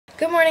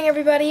Good morning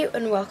everybody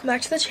and welcome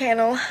back to the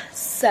channel.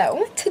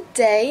 So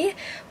today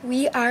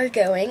we are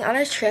going on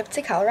a trip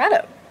to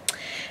Colorado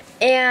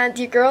and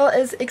your girl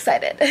is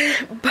excited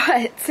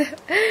but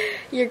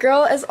your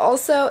girl is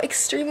also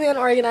extremely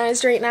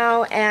unorganized right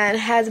now and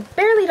has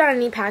barely done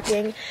any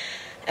packing,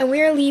 and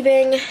we are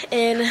leaving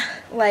in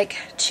like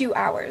 2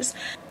 hours.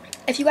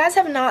 If you guys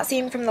have not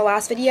seen from the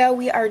last video,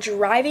 we are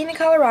driving to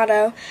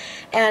Colorado,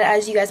 and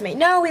as you guys may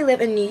know, we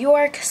live in New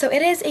York, so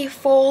it is a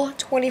full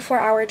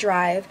 24-hour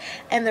drive.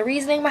 And the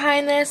reasoning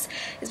behind this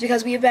is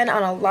because we've been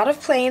on a lot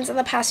of planes in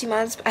the past few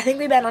months. I think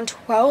we've been on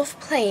 12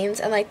 planes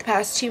in like the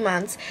past 2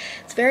 months.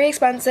 It's very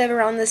expensive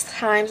around this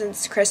time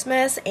since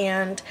Christmas,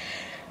 and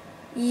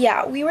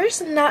yeah, we were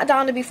just not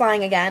down to be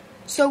flying again.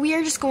 So we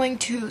are just going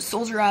to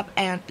soldier up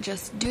and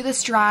just do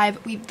this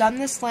drive. We've done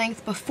this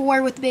length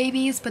before with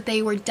babies, but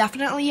they were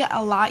definitely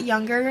a lot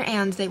younger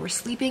and they were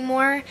sleeping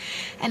more.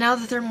 And now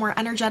that they're more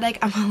energetic,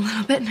 I'm a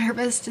little bit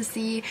nervous to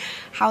see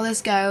how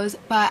this goes,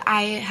 but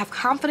I have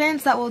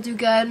confidence that we'll do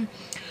good.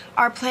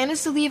 Our plan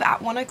is to leave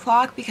at 1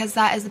 o'clock because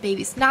that is the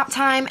baby's nap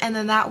time, and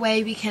then that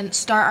way we can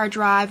start our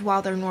drive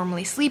while they're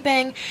normally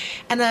sleeping.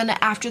 And then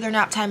after their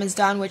nap time is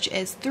done, which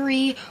is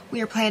 3, we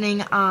are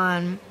planning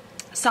on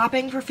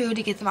stopping for food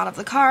to get them out of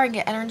the car and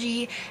get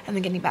energy, and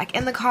then getting back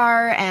in the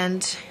car,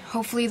 and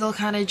hopefully they'll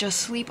kind of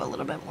just sleep a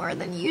little bit more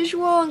than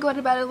usual and go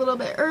to bed a little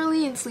bit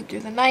early and sleep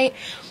through the night.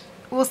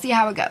 We'll see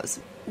how it goes.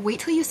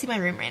 Wait till you see my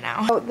room right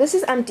now. Oh, this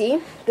is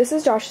empty. This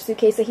is Josh's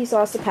suitcase that he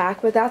saw us to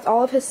pack, but that's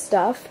all of his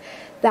stuff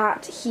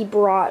that he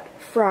brought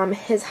from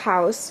his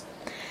house.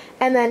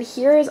 And then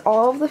here is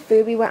all of the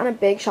food. We went on a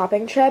big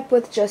shopping trip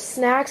with just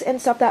snacks and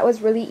stuff that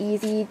was really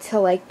easy to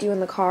like do in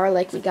the car.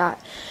 Like we got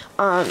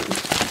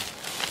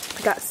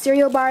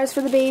cereal bars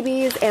for the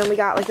babies, and we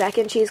got like mac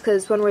and cheese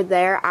because when we're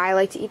there I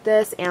like to eat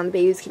this and the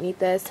babies can eat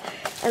this.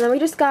 And then we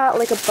just got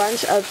like a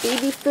bunch of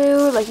baby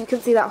food. Like you can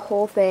see that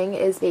whole thing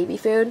is baby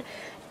food.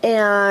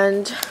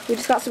 And we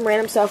just got some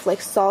random stuff like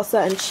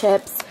salsa and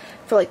chips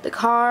for like the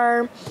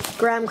car,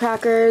 graham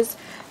crackers,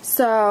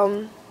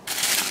 some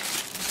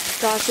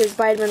Josh's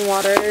vitamin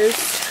waters,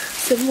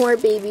 some more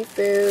baby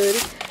food,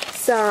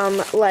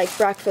 some like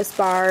breakfast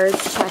bars,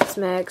 Chex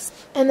Mix.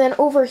 And then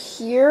over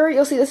here,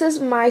 you'll see this is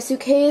my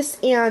suitcase,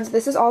 and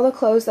this is all the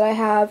clothes that I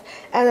have.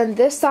 And then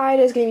this side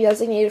is going to be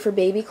designated for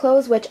baby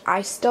clothes, which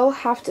I still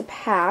have to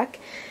pack.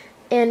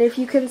 And if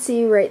you can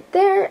see right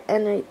there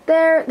and right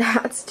there,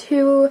 that's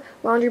 2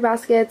 laundry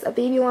baskets of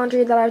baby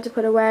laundry that I have to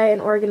put away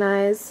and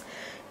organize.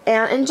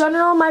 And in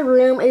general, my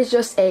room is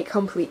just a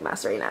complete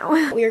mess right now.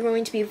 We are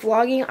going to be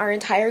vlogging our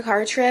entire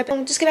car trip.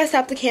 I'm just going to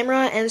set up the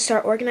camera and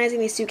start organizing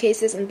these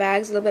suitcases and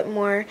bags a little bit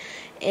more.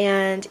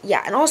 And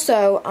yeah, and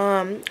also,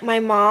 my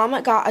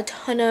mom got a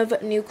ton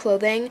of new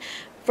clothing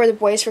for the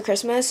boys for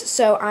Christmas,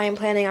 so I am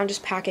planning on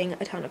just packing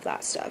a ton of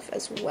that stuff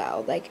as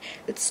well. Like,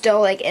 it's still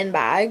like in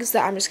bags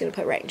that I'm just going to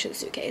put right into the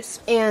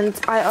suitcase. And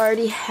I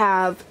already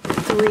have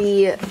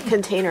 3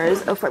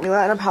 containers of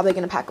formula, and I'm probably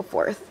going to pack a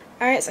 4th.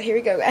 Alright, so here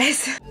we go,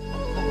 guys.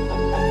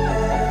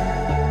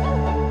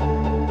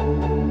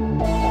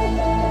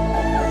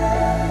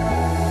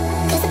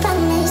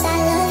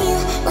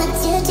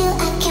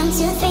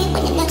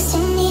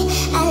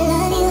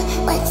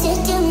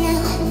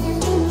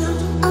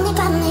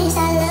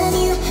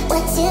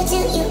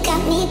 You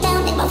got me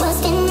down, make my world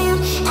spin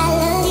round. I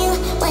love you,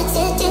 what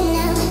to do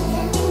now?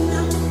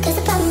 Cause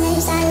the problem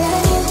is I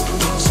love you.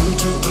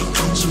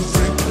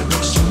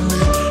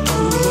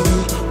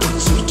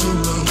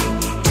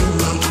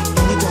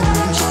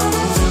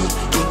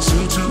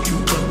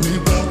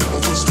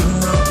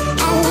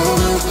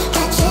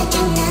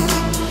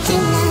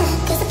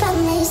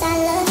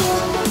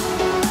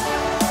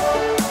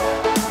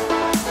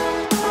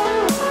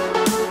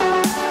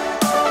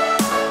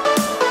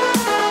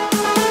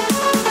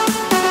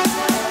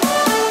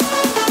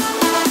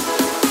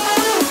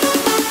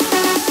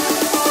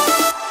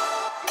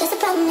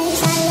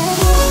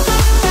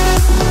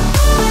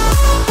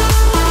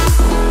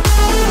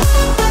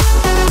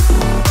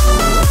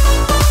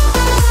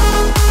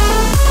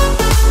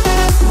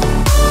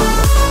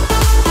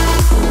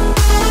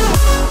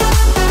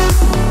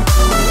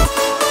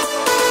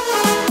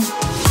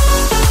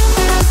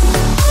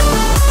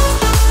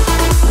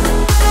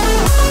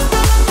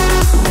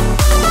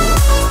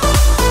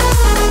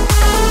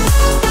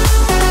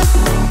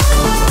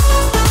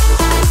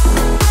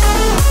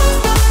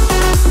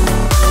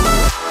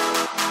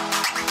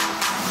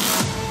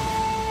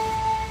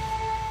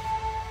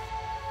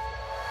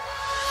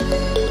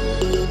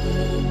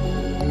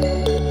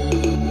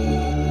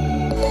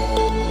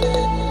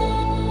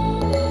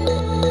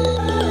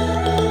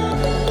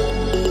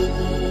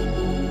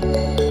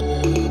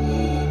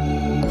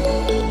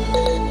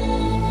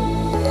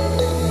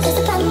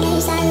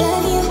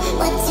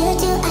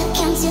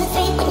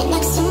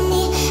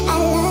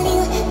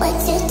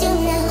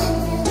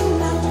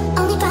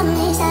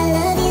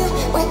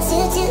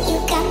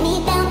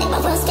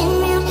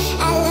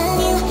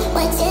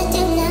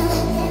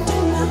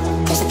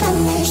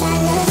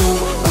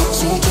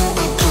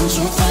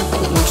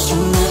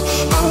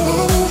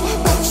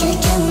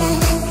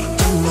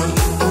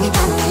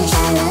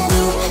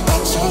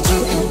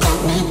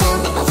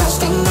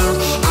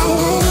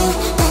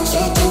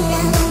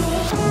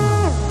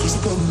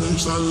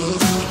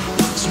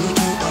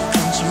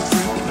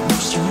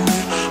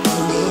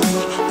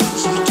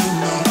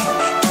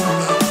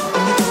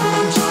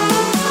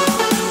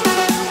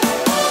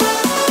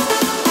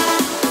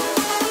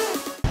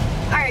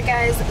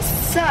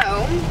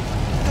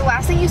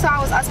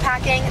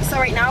 packing. So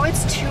right now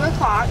it's 2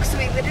 o'clock, so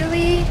we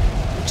literally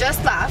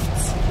just left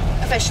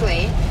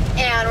officially,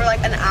 and we're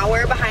like an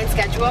hour behind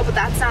schedule, but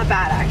that's not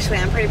bad actually.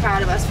 I'm pretty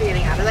proud of us for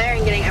getting out of there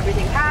and getting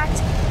everything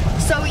packed.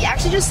 So we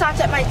actually just stopped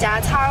at my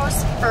dad's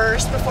house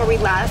first before we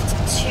left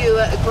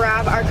to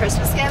grab our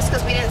Christmas gifts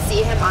because we didn't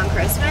see him on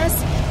Christmas,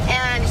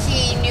 and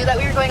he knew that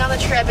we were going on the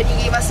trip and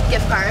he gave us some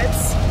gift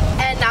cards.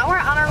 And now we're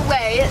on our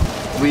way.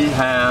 We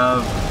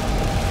have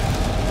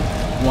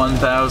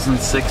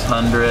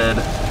 1,600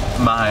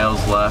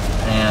 miles left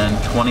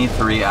and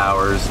 23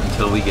 hours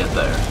until we get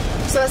there.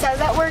 So it says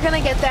that we're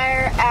gonna get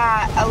there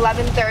at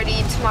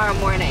 11:30 tomorrow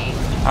morning.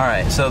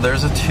 Alright, so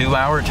there's a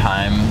 2-hour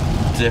time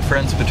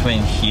difference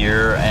between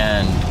here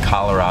and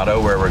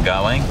Colorado where we're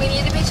going. We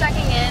need to be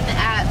checking in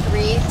at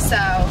 3, so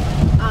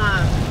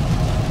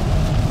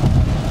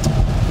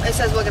it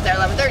says we'll get there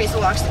at 11:30, so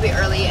we'll actually be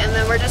early. And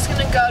then we're just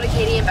gonna go to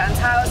Katie and Ben's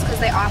house because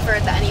they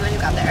offered that anyone who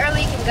got there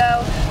early can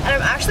go. And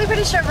I'm actually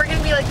pretty sure we're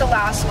gonna be like the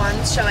last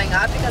ones showing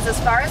up because as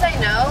far as I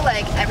know,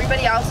 like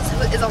everybody else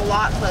is a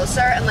lot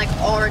closer and like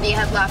already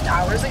had left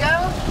hours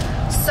ago.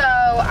 So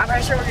I'm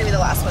pretty sure we're gonna be the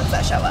last ones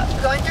that show up.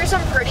 Going through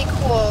some pretty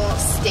cool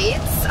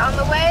states on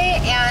the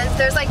way, and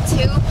there's like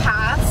 2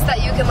 paths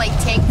that you can like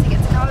take to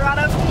get to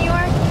Colorado from New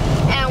York.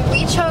 And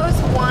we chose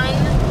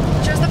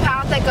the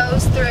path that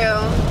goes through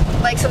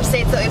like some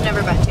states that we've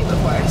never been to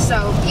before.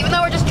 So even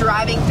though we're just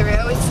driving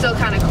through, it's still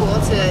kind of cool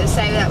to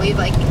say that we've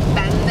like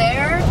been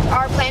there.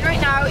 Our plan right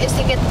now is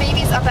to get the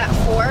babies up at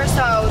 4,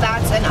 so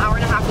that's an hour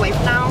and a half away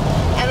from now.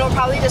 And we'll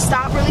probably just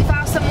stop really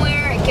fast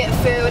somewhere, get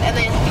food, and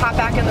then hop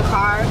back in the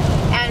car.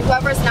 And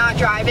whoever's not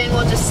driving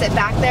will just sit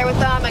back there with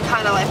them and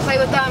kind of like play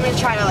with them and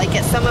try to like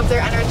get some of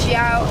their energy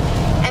out.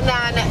 And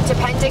then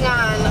depending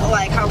on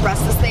like how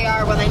restless they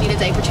are when they need a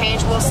diaper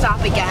change, we'll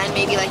stop again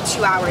maybe like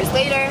 2 hours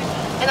later.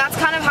 And that's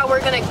kind of how we're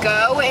gonna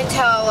go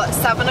until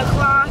 7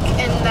 o'clock,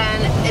 and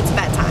then it's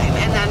bedtime.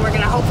 And then we're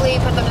gonna hopefully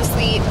put them to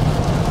sleep,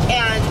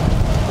 and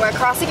we're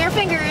crossing our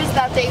fingers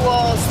that they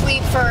will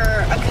sleep for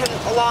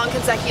a long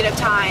consecutive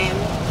time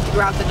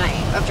throughout the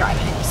night of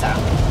driving. So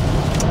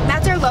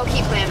that's our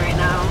low-key plan right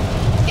now,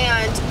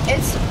 and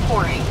it's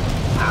pouring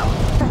out.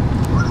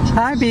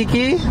 Hi,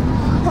 Beaky.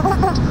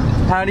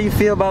 How do you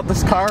feel about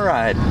this car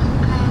ride?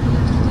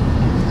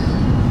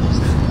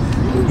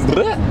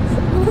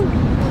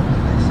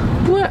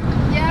 What?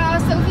 Yeah,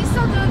 Sophie's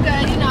still doing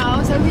good, you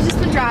know. Sophie's just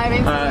been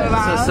driving for a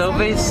while. So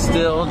Sophie's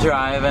still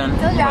driving.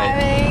 Still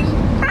driving.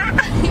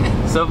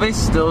 Sophie's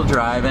still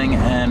driving,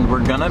 and we're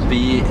gonna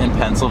be in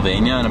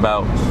Pennsylvania in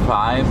about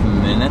 5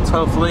 minutes,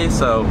 hopefully.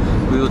 So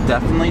we will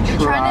definitely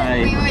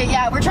try.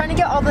 Yeah, we're trying to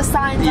get all the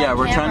signs. Yeah,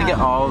 we're trying to get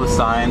all the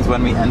signs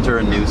when we enter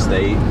a new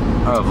state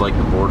of like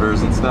the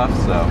borders and stuff.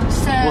 So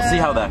we'll see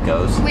how that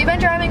goes. We've been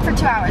driving for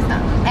 2 hours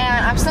now,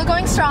 and I'm still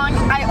going strong.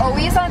 I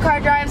always on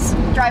car drives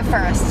drive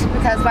first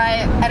because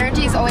my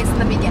energy is always in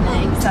the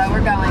beginning. So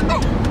we're going.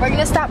 We're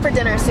gonna stop for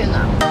dinner soon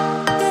though.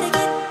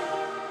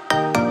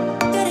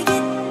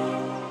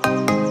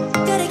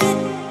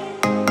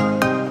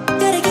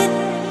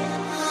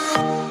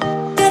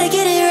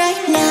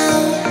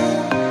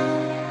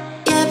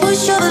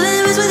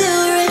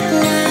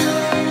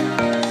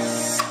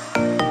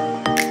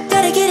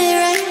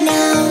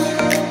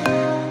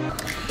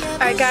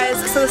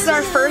 So this is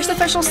our first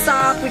official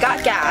stop. We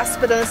got gas,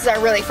 but then this is our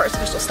really first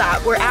official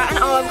stop. We're at an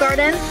Olive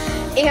Garden,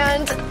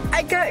 and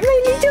I got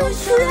my little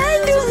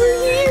friend over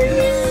here.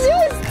 He's so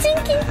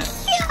stinking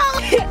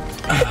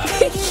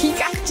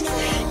cute.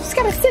 You just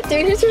gotta sit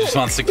there. Here's your, Just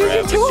wants to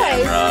grab the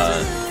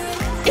camera.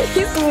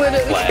 He's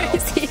literally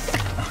crazy.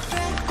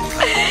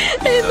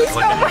 Oh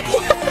my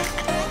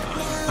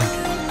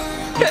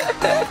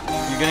God.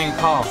 You're getting a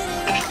call.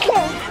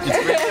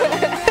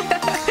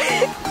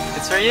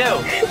 It's for you.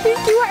 It's for you.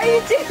 Thank you. What are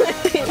you doing?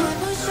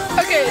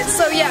 Okay,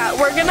 so yeah,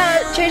 we're gonna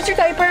change their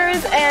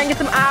diapers and get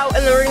them out,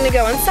 and then we're gonna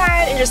go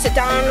inside and just sit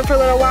down for a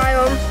little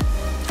while.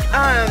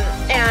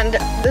 And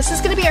this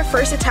is gonna be our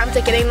first attempt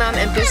at getting them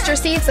in booster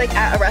seats, like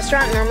at a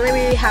restaurant. Normally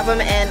we have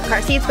them in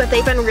car seats, but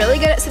they've been really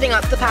good at sitting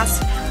up the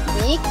past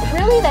week.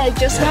 Really, they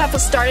just have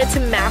started to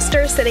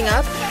master sitting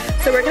up.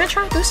 So we're gonna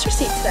try booster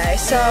seat today.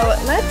 So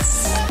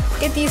let's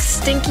get these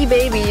stinky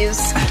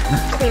babies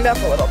cleaned up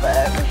a little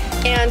bit.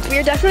 And we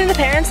are definitely the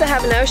parents that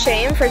have no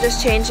shame for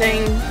just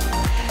changing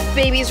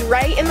babies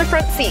right in the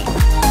front seat.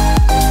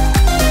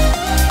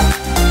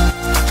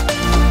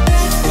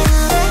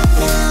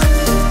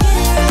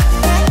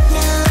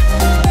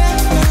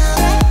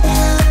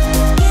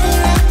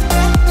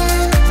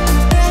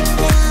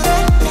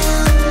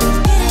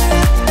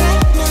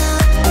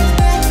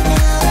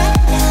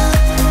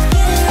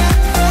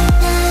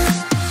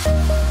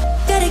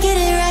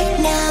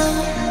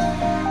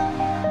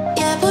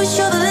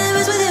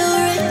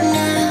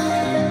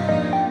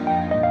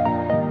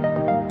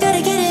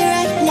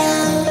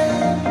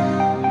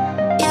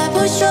 Yeah.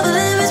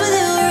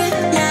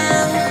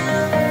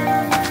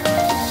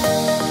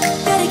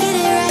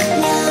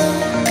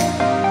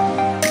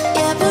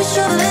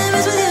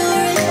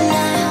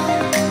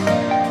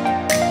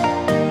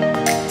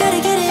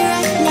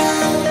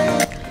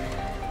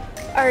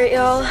 Alright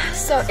y'all,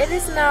 so it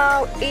is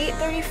now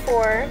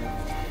 8:34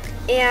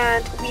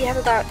 and we have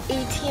about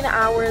 18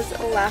 hours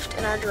left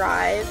in our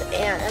drive,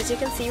 and as you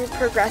can see, we're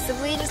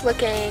progressively just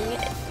looking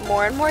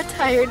more and more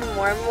tired,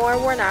 more and more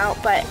worn out,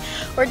 but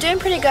we're doing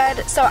pretty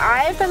good. So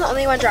I've been the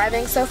only one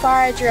driving so far.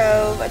 I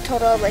drove a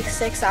total of like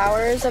 6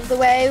 hours of the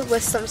way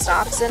with some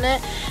stops in it,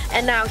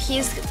 and now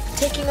he's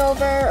taking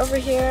over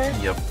here.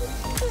 Yep.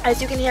 As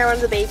you can hear, one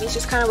of the babies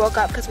just kind of woke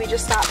up because we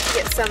just stopped to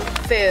get some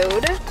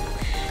food.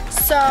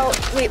 So,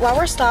 wait, while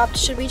we're stopped,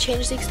 should we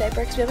change Zeke's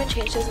diaper? Because we haven't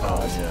changed his in a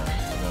while.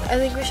 Yeah. I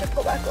think we should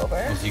pull back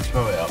over. Zeke's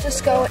probably up.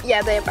 Just go,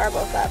 yeah, they are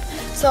both up.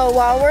 So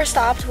while we're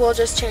stopped, we'll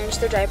just change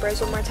their diapers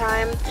one more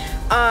time.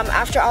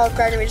 After Olive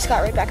Garden, we just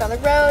got right back on the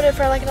road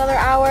for like another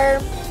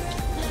hour.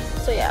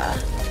 So yeah,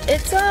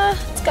 it's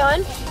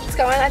going. It's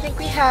going. I think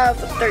we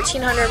have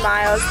 1,300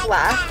 miles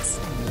left.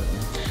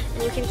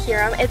 And you can hear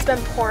them. It's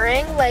been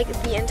pouring like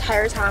the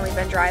entire time we've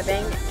been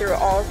driving through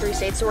all 3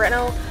 states. So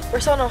we're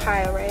still in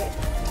Ohio, right?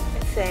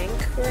 I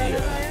think we're in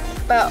Ohio.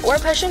 But we're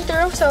pushing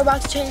through, so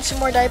about to change some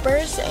more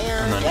diapers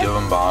and then give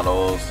them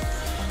bottles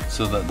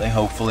so that they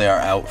hopefully are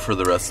out for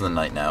the rest of the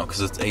night now, because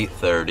it's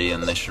 8:30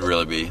 and they should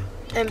really be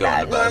in going to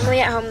bed.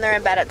 Normally at home they're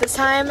in bed at this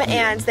time,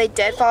 and they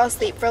did fall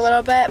asleep for a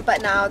little bit,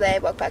 but now they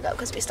woke back up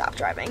because we stopped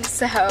driving.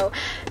 So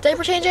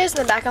diaper changes and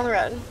then back on the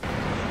road.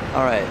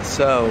 Alright,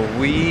 so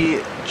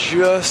we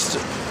just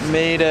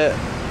made it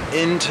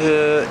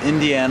into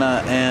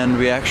Indiana, and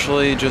we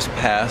actually just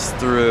passed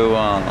through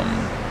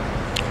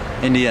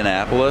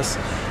Indianapolis.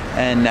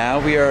 And now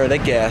we are at a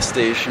gas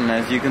station,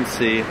 as you can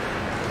see,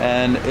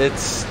 and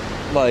it's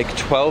like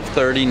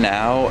 12:30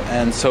 now,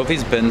 and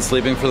Sophie's been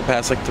sleeping for the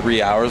past like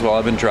 3 hours while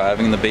I've been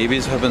driving. The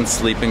babies have been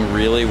sleeping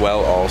really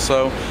well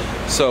also,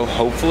 so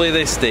hopefully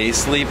they stay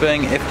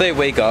sleeping. If they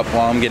wake up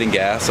while I'm getting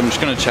gas, I'm just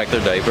gonna check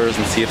their diapers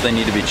and see if they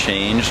need to be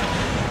changed,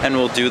 and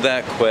we'll do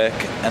that quick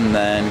and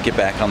then get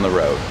back on the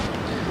road.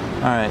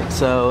 Alright,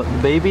 so the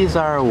babies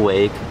are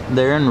awake.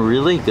 They're in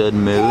really good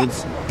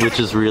moods, which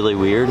is really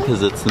weird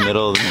because it's the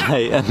middle of the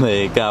night and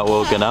they got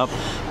woken up.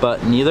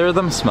 But neither of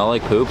them smell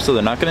like poop, so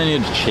they're not going to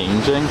need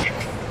changing.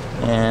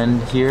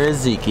 And here is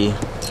Zeke,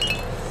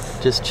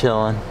 just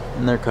chilling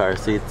in their car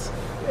seats,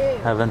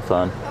 having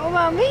fun. How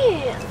about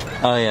me?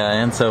 Oh yeah,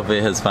 and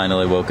Sophie has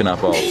finally woken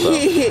up also.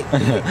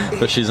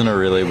 But she's in a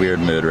really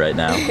weird mood right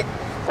now.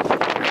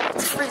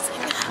 It's freezing.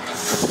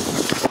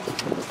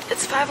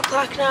 It's 5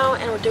 o'clock now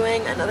and we're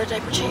doing another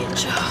diaper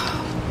change.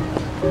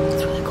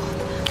 It's really cold.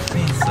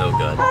 It's so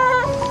good.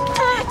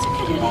 It's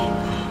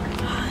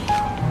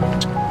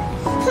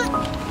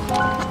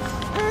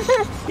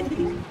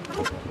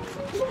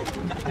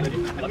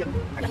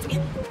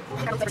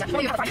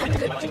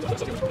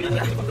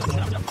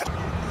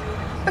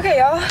okay, okay,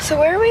 y'all, so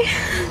where are we?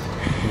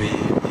 We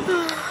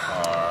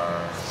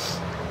are...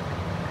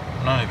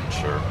 I'm not even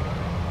sure.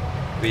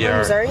 We are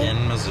Missouri?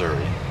 in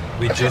Missouri.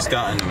 We just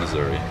got into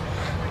Missouri.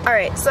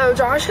 Alright, so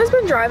Josh has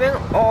been driving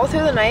all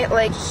through the night.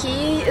 Like,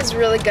 he is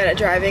really good at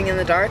driving in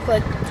the dark.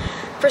 Like,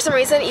 for some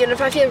reason, even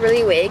if I feel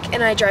really awake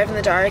and I drive in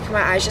the dark,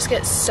 my eyes just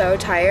get so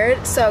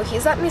tired. So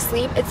he's let me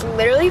sleep. It's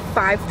literally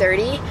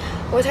 5:30.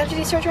 What time did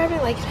he start driving?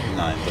 Like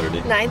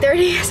 9:30.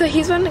 9:30. So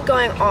he's been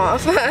going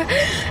off,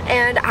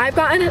 and I've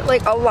gotten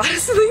like a lot of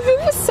sleep. It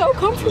was so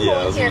comfortable Yeah,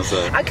 I was here. gonna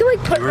say. I could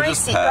like put my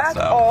seat back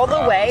all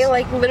the way,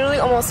 like literally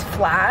almost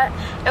flat,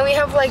 and we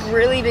have like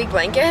really big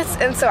blankets,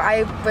 and so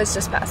I was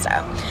just passed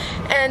out.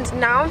 And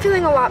now I'm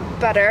feeling a lot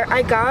better.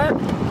 I got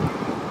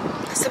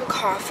some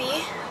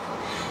coffee.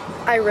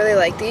 I really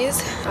like these,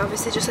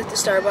 obviously just like the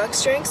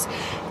Starbucks drinks,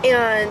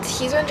 and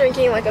he's been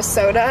drinking like a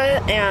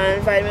soda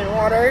and vitamin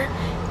water,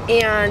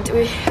 and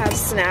we have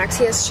snacks.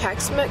 He has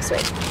Chex Mix,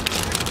 wait.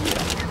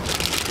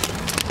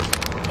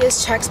 He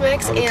has Chex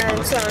Mix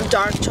and some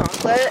dark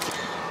chocolate,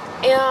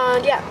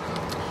 and yeah.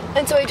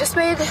 And so I just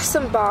made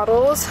some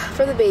bottles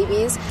for the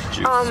babies.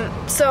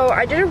 So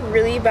I did a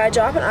really bad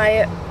job, and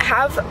I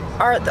have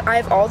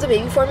all the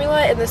baby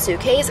formula in the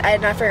suitcase,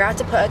 and I forgot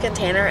to put a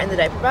container in the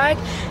diaper bag,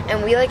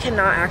 and we like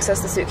cannot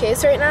access the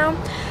suitcase right now.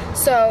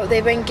 So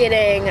they've been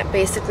getting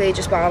basically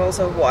just bottles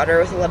of water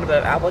with a little bit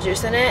of apple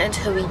juice in it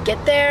until we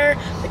get there,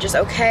 which is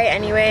okay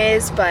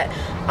anyways. But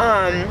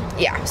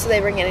yeah, so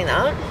they've been getting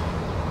that.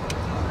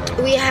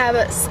 We have,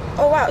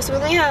 oh wow, so we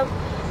only have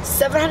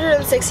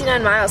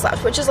 769 miles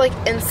left, which is like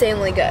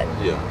insanely good.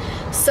 Yeah.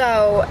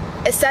 So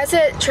it says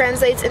it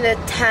translates into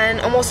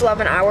 10, almost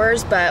 11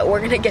 hours, but we're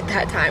gonna get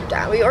that time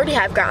down. We already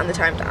have gotten the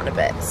time down a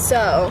bit,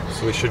 so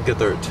we should get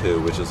there at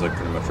 2, which is like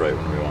pretty much right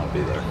when we want to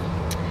be there.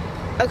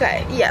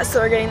 okay, yeah, so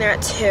we're getting there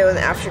at 2 in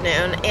the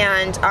afternoon,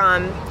 and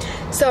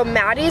so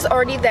Maddie's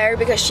already there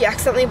because she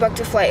accidentally booked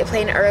a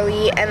plane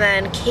early, and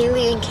then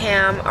Kaylee and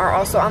Cam are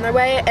also on their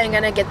way and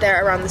gonna get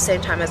there around the same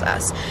time as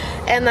us.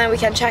 And then we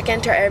can check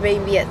into our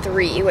Airbnb at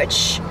 3,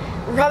 which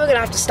we're probably gonna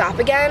have to stop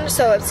again,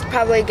 so it's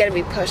probably gonna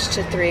be pushed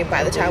to 3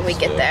 by the time we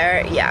get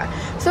there. Yeah,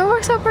 so it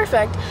works out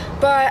perfect.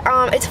 But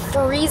it's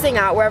freezing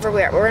out wherever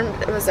we are. We're in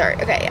Missouri.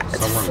 Okay, yeah,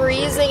 it's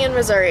freezing in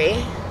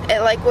Missouri.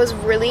 It like was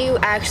really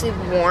actually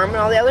warm in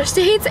all the other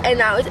states, and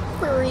now it's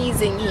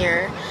freezing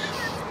here.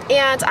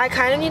 And I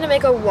kind of need to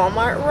make a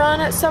Walmart run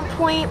at some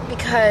point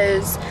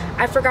because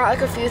I forgot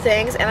like a few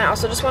things, and I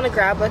also just want to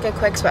grab like a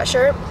quick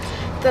sweatshirt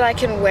that I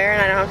can wear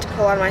and I don't have to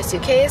pull out of my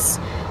suitcase.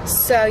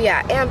 So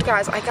yeah, and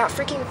guys, I got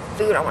freaking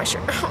food on my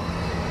shirt.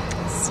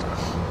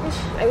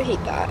 I would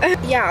hate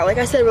that. Yeah, like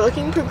I said, we're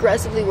looking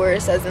progressively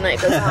worse as the night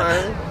goes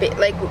on.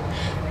 Like,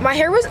 my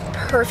hair was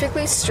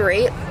perfectly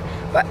straight,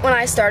 but when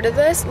I started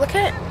this, look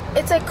at,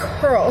 it's like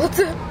curled.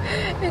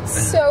 It's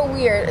so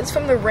weird. It's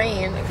from the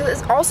rain, because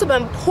it's also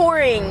been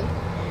pouring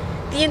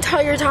the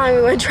entire time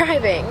we went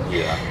driving.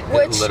 Yeah,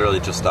 which it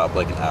literally just stopped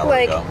like an hour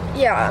ago.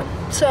 Yeah,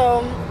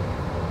 so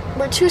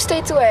we're 2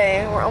 states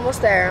away. We're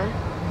almost there.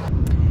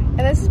 And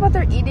this is what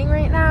they're eating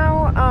right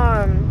now.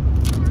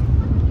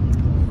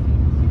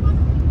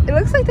 It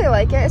looks like they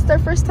like it. It's their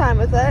first time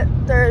with it.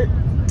 They're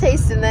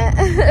tasting it.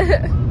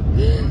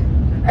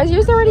 Is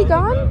yours already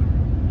gone?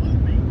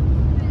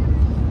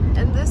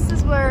 And this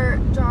is where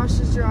Josh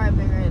is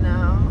driving right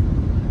now.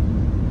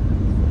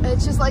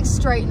 It's just like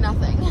straight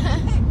nothing.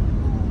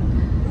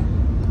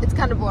 It's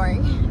kind of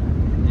boring.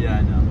 Yeah,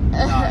 I know.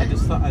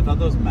 No, I thought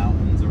those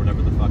mountains or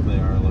whatever the fuck they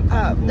are look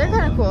kind of cool. They're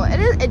kind of cool.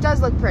 It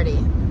does look pretty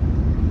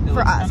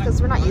for us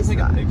because we're not used to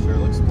that. It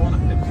looks cool in a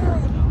picture,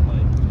 but not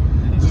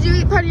like. Did you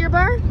eat part of your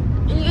bar?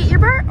 Did you eat your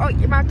bar? Oh,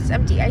 your mouth is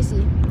empty. I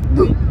see.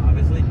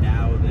 Obviously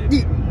now they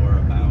do more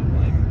about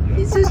like.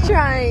 He's just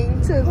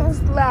trying to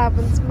laugh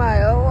and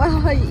smile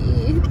while he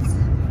eats.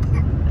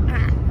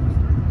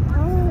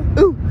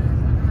 Ooh.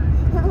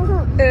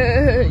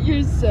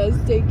 You're so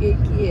stinking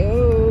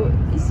cute.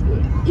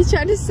 He's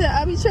trying to sit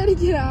up. He's trying to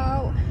get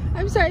out.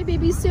 I'm sorry,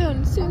 baby.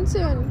 Soon.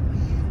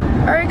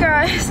 Alright,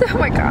 guys. Oh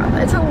my god.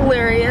 It's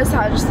hilarious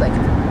how just like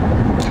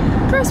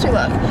gross we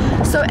look.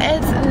 So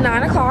it's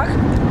 9 o'clock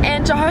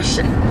and Josh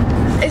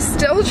is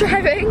still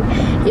driving.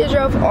 He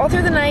drove all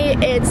through the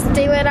night. It's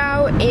daylight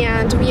out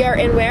and we are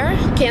in where?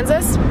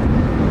 Kansas?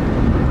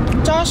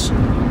 Josh?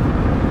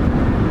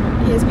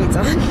 He has beats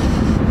on.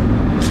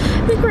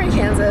 I think we're in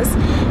Kansas.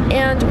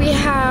 And we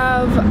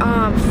have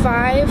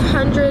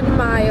 500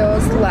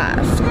 miles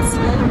left.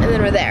 And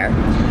then we're there.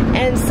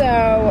 And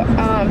so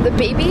the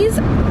babies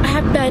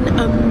have been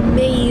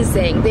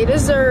amazing. They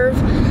deserve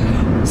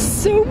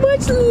so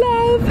much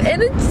love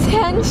and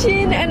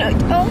attention, and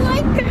oh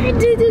my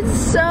god, they did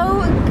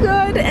so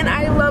good, and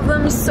I love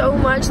them so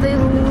much. They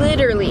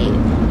literally,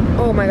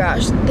 oh my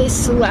gosh, they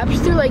slept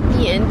through like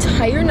the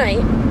entire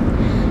night,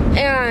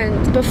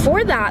 and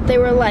before that they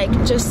were like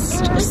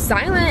just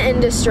silent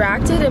and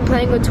distracted and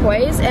playing with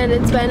toys, and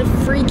it's been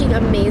freaking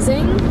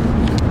amazing.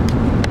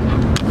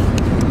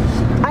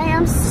 I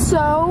am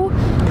so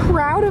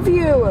proud of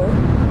you,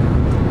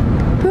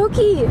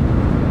 Pookie.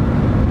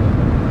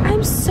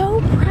 I'm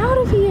so proud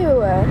of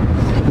you.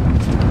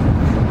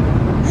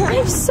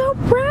 I'm so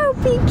proud,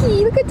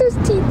 Pinky. Look at those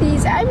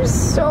teethies. I'm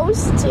so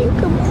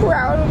stinking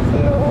proud of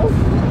you.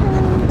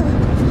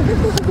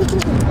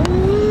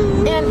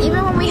 And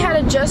even when we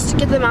had to just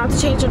get them out to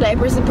change their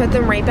diapers and put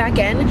them right back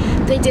in,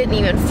 they didn't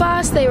even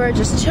fuss. They were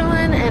just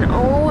chilling, and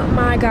oh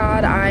my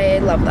god, I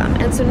love them.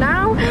 And so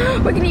now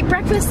we're gonna eat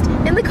breakfast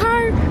in the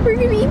car. We're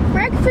gonna eat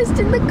breakfast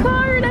in the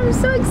car, and I'm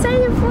so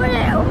excited for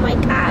it. Oh my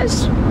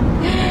gosh.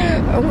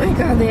 Oh my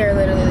god, they are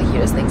literally the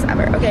cutest things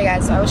ever. Okay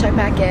guys, so I will check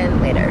back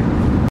in later.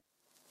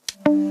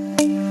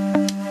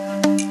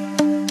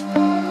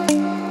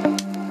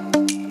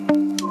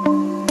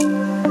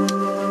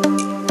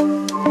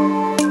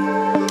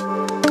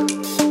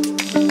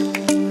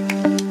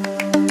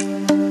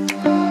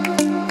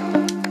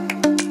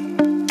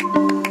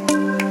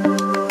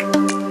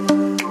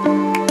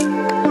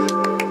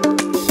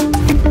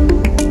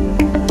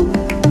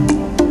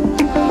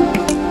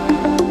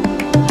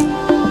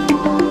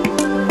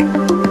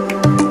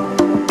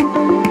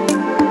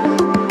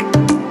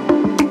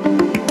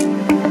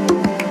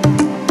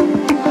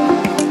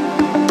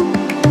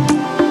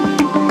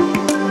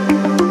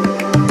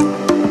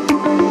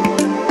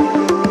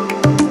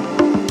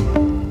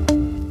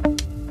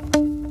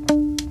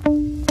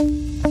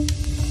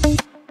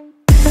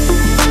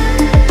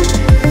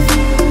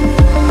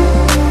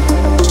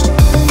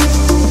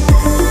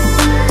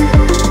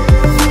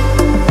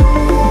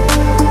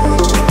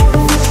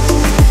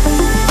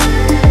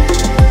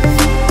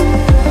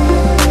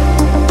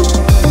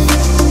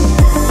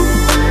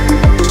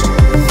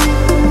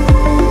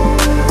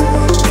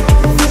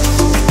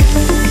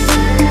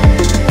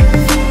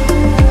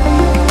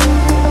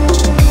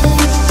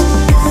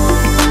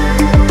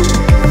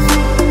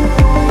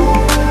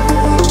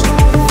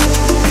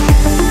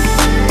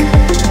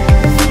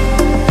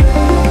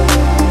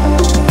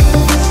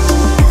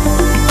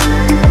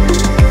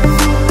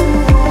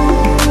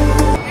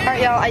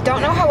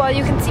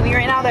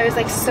 There's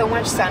like so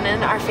much sun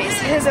in our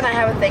faces and I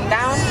have a thing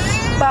down,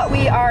 but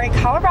we are in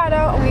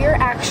Colorado and we are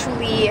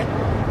actually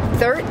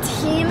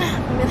 13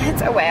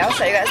 minutes away. I'll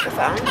show you guys the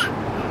phone.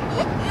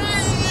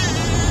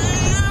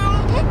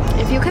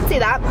 If you can see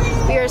that,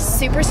 we are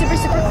super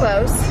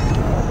close,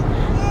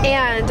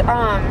 and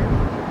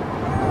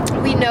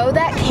we know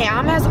that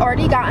Cam has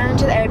already gotten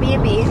to the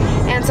Airbnb,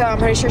 and so I'm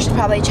pretty sure she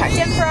probably checked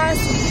in for us.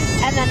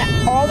 And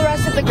then all the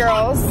rest of the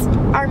girls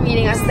are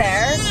meeting us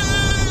there.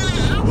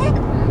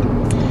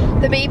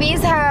 The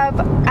babies have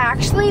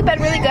actually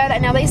been really good. I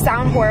know they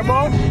sound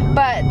horrible,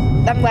 but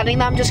I'm letting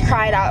them just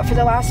cry it out for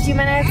the last few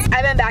minutes.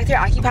 I've been back there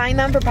occupying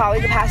them for probably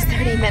the past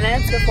 30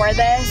 minutes before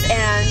this,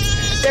 and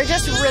they're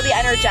just really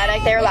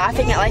energetic. They're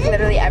laughing at like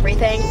literally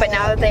everything, but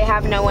now that they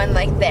have no one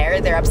like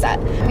there, they're upset.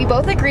 We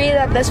both agree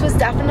that this was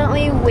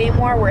definitely way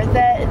more worth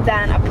it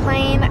than a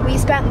plane. We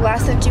spent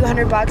less than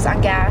 200 bucks on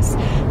gas,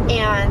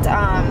 and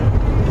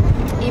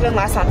even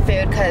less on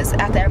food, because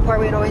at the airport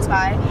we'd always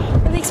buy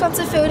really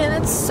expensive food,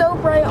 and it's so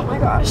bright. Oh my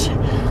gosh,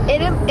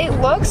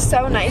 it looks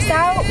so nice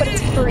out, but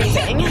it's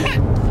freezing.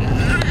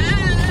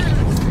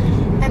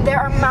 And there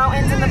are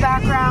mountains in the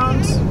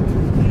background.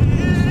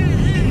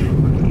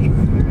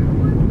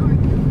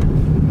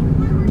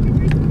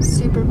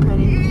 Super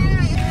pretty.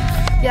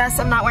 Yes,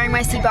 I'm not wearing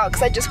my seatbelt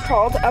because I just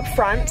crawled up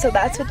front, so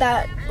that's what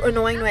that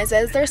annoying noise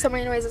is. There's so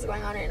many noises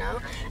going on right now,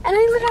 and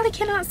I literally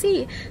cannot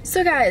see.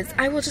 So guys,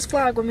 I will just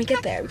vlog when we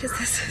get there, because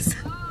this is,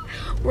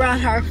 we're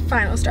on our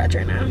final stretch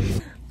right now.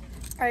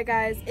 Alright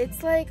guys,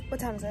 it's like, what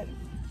time is it?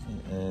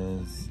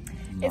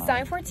 It's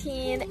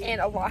 9:14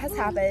 and a lot has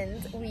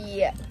happened.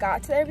 We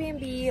got to the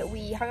Airbnb,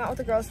 we hung out with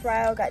the girls for a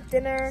while, got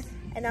dinner,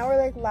 and now we're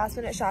like last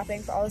minute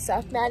shopping for all the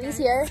stuff. Maddie's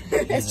here.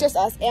 It's just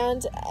us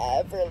and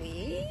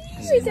Everly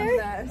right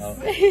there.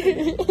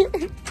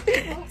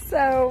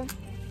 So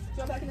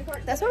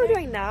that's what we're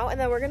doing now, and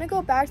then we're gonna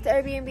go back to the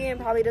Airbnb and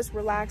probably just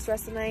relax the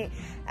rest of the night.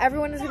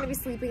 Everyone is gonna be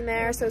sleeping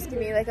there, so it's gonna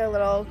be like a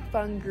little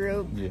fun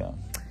group. Yeah.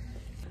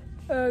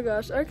 Oh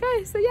gosh.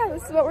 Okay, so yeah,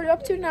 this is what we're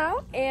up to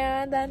now,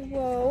 and then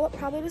we'll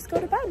probably just go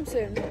to bed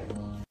soon.